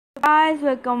Guys,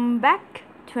 welcome back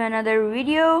to another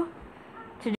video.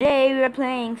 Today we are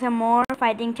playing some more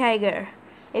Fighting Tiger.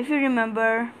 If you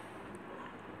remember,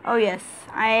 oh yes,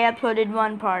 I uploaded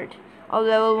one part of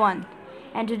level 1,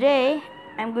 and today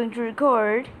I'm going to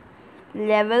record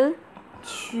level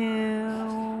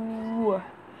 2.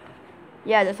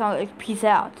 Yeah, that sounds like peace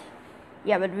out.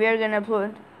 Yeah, but we are gonna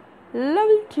upload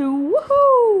level 2.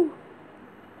 Woohoo!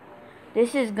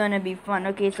 This is gonna be fun.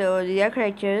 Okay, so these are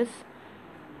characters.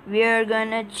 We are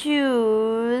gonna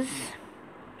choose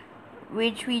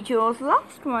which we chose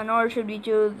last one, or should we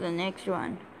choose the next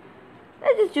one?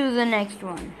 Let's just choose the next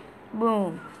one.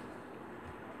 Boom.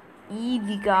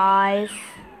 Easy, guys.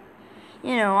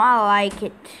 You know, I like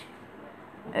it.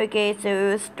 Okay, so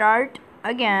we'll start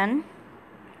again.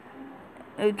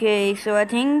 Okay, so I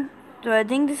think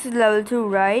this is level 2,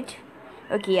 right?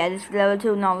 Okay, yeah, this is level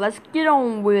 2. Now let's get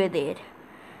on with it.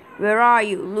 Where are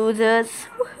you, losers?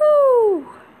 Woohoo!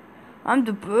 I'm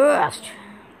the best.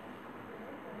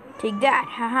 Take that,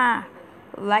 haha.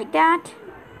 Like that?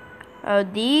 Oh,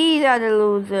 these are the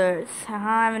losers.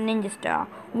 Haha, I'm a ninja star.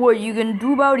 What are you gonna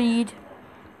do about it?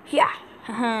 Yeah,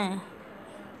 haha.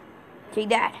 Take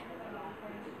that.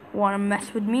 Wanna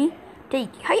mess with me?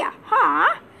 Take, hiya,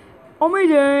 ha!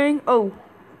 Amazing! Oh,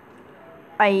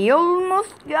 I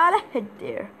almost got a hit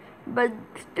there, but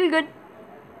still good.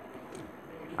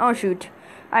 Oh shoot,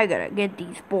 I gotta get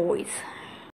these boys.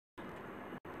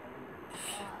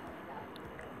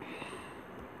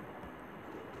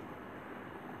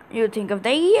 You think of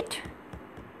that?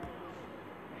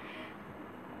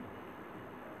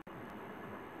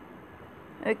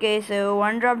 Okay, so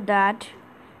one drop that,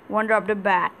 one drop the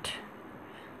bat.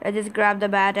 Let's just grab the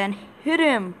bat and hit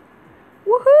him.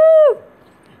 Woohoo!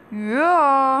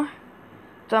 Yeah!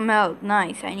 Some health.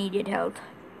 Nice, I needed health.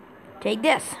 Take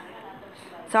this.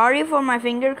 Sorry for my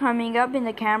finger coming up in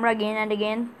the camera again and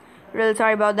again. Really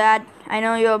sorry about that. I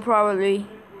know you'll probably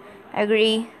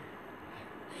agree.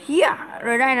 Yeah,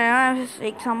 right, I have to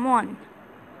take someone.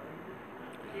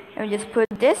 Let me just put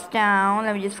this down.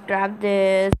 Let me just grab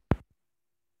this.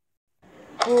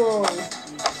 Whoa.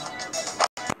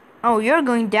 Oh, you're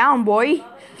going down, boy.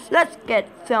 Let's get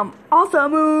some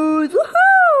awesome moves.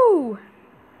 Woohoo!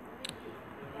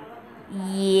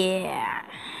 Yeah.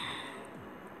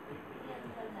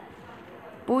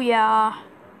 Booyah.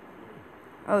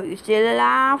 Oh, you still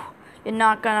alive? You're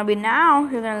not gonna be now.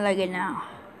 You're gonna like it now.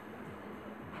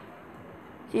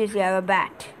 Seriously, I have a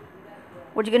bat.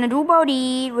 What you gonna do about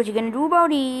it? What you gonna do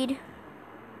about it?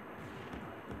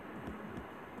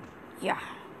 Yeah.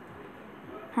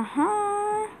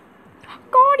 Haha.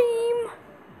 Got him.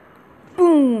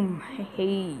 Boom.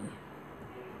 Hey.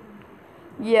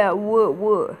 Yeah,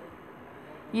 what?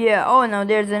 Yeah, oh no,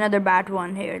 there's another bat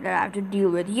one here that I have to deal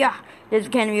with. Yeah, there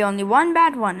can be only one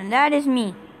bat one, and that is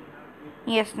me.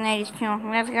 Yes, that is true.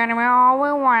 There's gonna be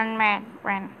only one bat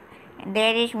one, and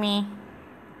that is me.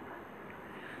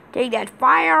 Take that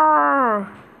fire!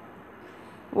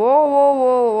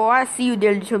 Whoa, I see you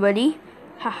there, little buddy.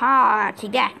 Haha,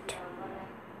 take that.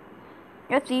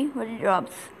 Let's see what it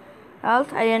drops.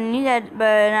 Else, I didn't need that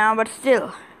but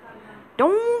still.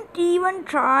 Don't even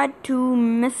try to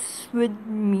mess with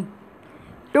me.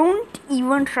 Don't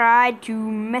even try to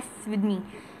mess with me.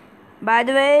 By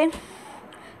the way,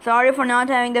 sorry for not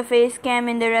having the face cam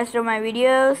in the rest of my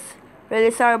videos.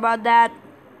 Really sorry about that.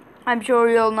 I'm sure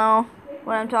you'll know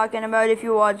what I'm talking about if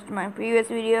you watched my previous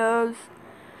videos.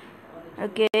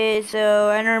 Okay, so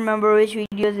I don't remember which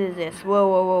videos is this.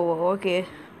 Whoa, okay.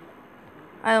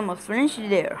 I almost finished it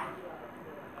there.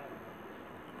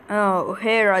 Oh,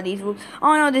 here are these wolves.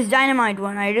 Oh no, this dynamite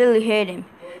one. I really hate him.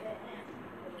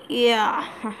 Yeah.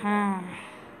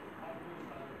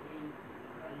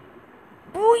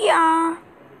 Booyah!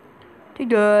 Take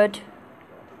that.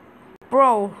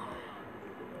 Bro.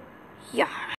 Yeah.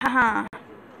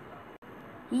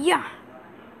 Yeah.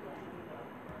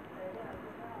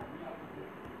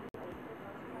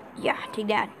 Yeah, take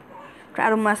that. Try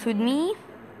to mess with me.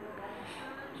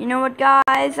 You know what,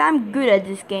 guys? I'm good at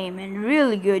this game, and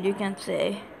really good, you can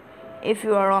say. If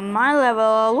you are on my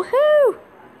level, woohoo!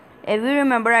 If you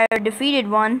remember, I defeated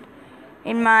one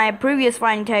in my previous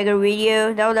Fighting Tiger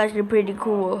video. That was actually pretty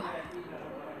cool.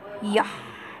 Yeah.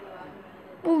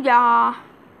 Booyah!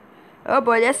 Oh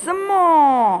boy, there's some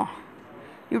more.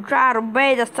 You try to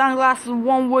bait the sunglasses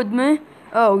one with me.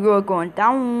 Oh, you're going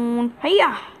down.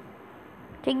 Hiya!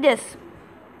 Take this.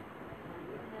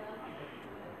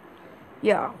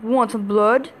 Yeah, want some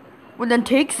blood? Well then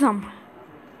take some.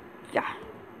 Yeah.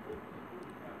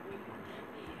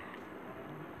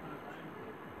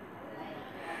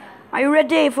 Are you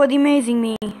ready for the amazing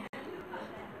me?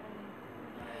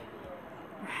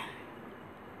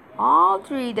 all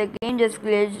three. The game just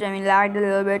glitched. I mean, lagged a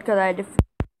little bit because I defeated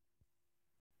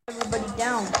everybody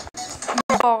down.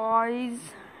 Guys,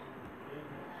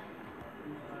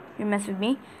 you mess with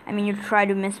me. I mean, you try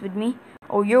to mess with me.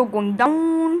 Oh, you're going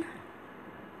down.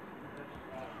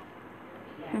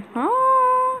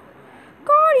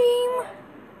 Got him.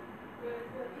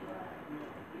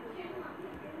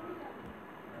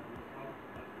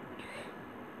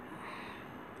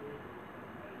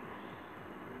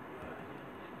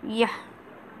 Yeah.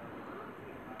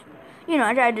 You know,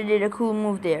 I tried to do a cool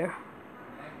move there.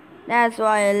 That's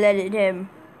why I let him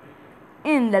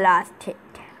in the last hit.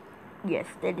 Yes,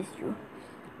 that is true.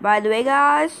 By the way,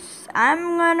 guys,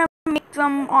 I'm gonna make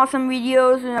some awesome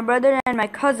videos with my brother and my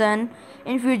cousin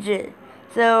in future.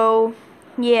 So,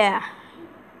 yeah.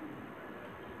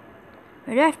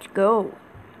 Where do I have to go?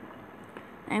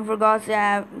 I forgot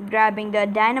grabbing the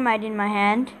dynamite in my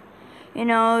hand. You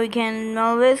know, we can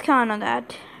always count on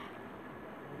that.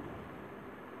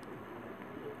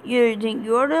 You think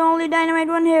you're the only dynamite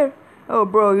one here? Oh,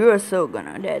 bro, you're so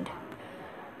gonna dead.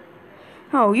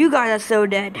 Oh, you guys are so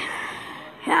dead.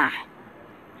 Ha.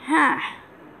 Ha.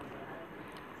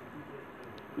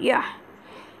 Yeah.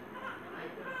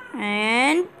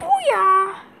 And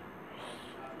booyah.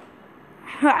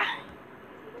 Ha.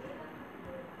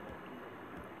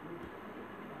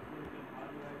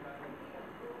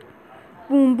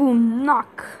 Boom, boom,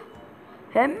 knock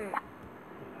him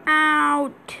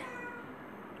out.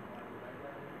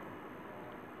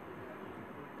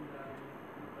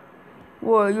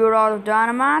 Whoa, you're out of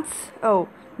dynamites? Oh,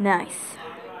 nice.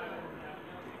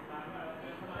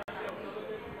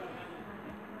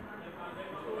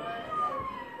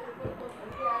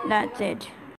 That's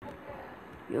it.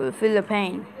 You will feel the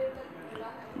pain.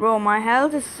 Bro, my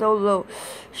health is so low.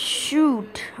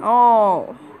 Shoot.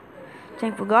 Oh.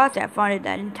 Thank for God I found it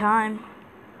that in time.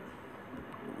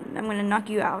 I'm gonna knock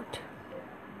you out.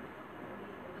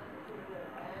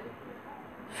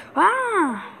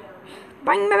 Ah!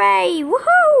 Bang baby!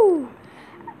 Woohoo!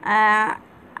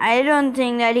 I don't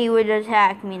think that he would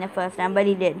attack me the first time, but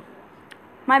he did.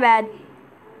 My bad.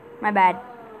 My bad.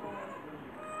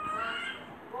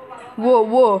 Whoa,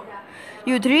 whoa.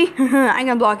 You three? I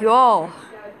can block you all.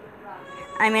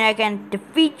 I mean, I can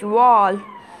defeat you all.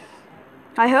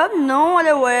 I hope no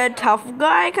other tough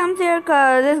guy comes here,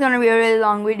 because this is going to be a really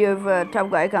long video if a tough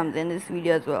guy comes in this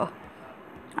video as well.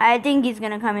 I think he's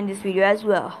going to come in this video as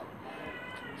well.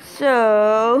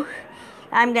 So,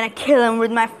 I'm going to kill him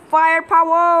with my fire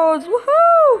powers.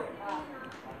 Woohoo!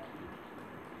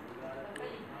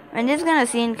 When this gonna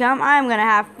scene come, I'm gonna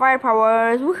have fire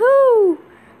powers. Woohoo!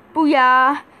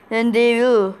 Booyah! Then they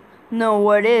will know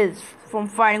what it is from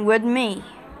fighting with me.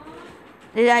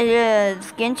 Did I get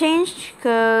skin changed?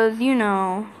 Cause you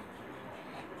know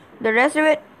the rest of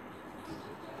it.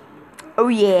 Oh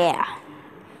yeah!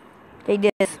 Take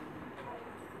this.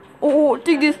 Oh,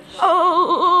 take this.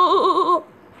 Oh.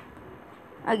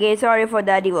 Okay, sorry for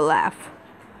that evil laugh.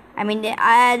 I mean,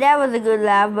 that was a good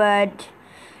laugh, but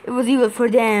it was evil for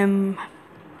them.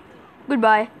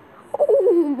 Goodbye.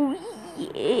 Oh,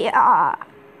 yeah.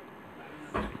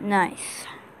 Nice.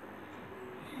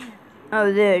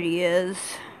 Oh, there he is.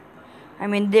 I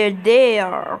mean, they're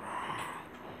there.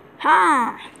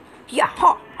 Ha! Yeah,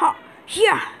 ha, ha,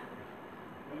 yeah.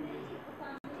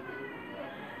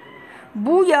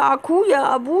 Booyah,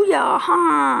 kuya, booyah,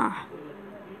 ha.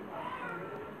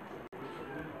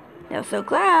 That was so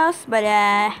close, but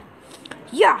yeah,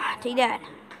 take that.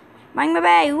 Bang, bang,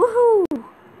 bang, woohoo!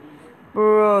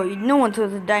 Bro, no one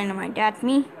throws a dynamite at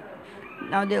me.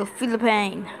 Now they'll feel the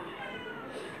pain.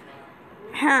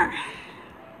 Huh.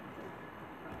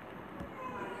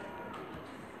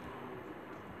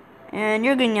 And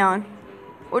you're getting on.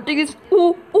 Oh, take this.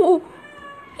 Oh, oh,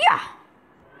 yeah.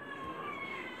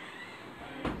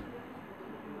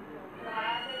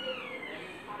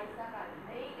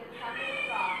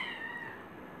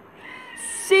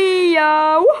 See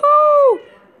ya! Woohoo!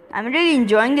 I'm really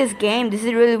enjoying this game. This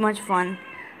is really much fun.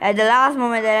 At the last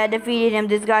moment that I defeated him,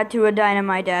 this guy threw a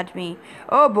dynamite at me.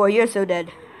 Oh boy, you're so dead.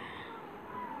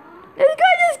 This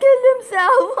guy just killed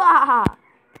himself.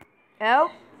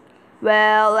 Oh.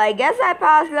 Well, I guess I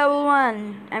passed level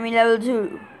 1. I mean level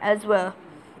 2 as well.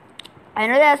 I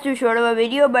know that's too short of a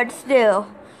video, but still.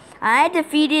 I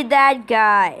defeated that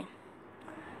guy.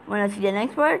 Wanna see the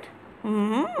next part?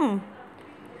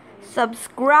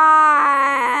 Subscribe.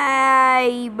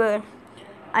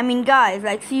 I mean, guys,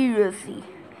 like seriously,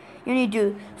 you need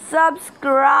to subscribe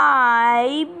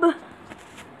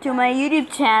to my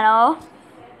YouTube channel.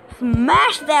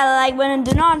 Smash that like button.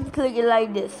 Do not click it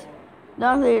like this.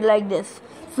 Don't click it like this.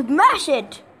 Smash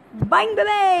it. Bang,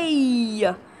 baby.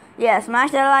 Yeah, smash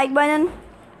that like button,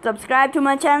 subscribe to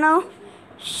my channel,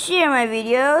 share my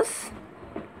videos,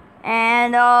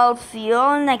 and I'll see you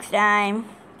all next time.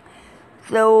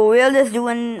 So we'll just do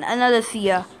another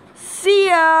see ya. See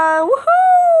ya! Woohoo!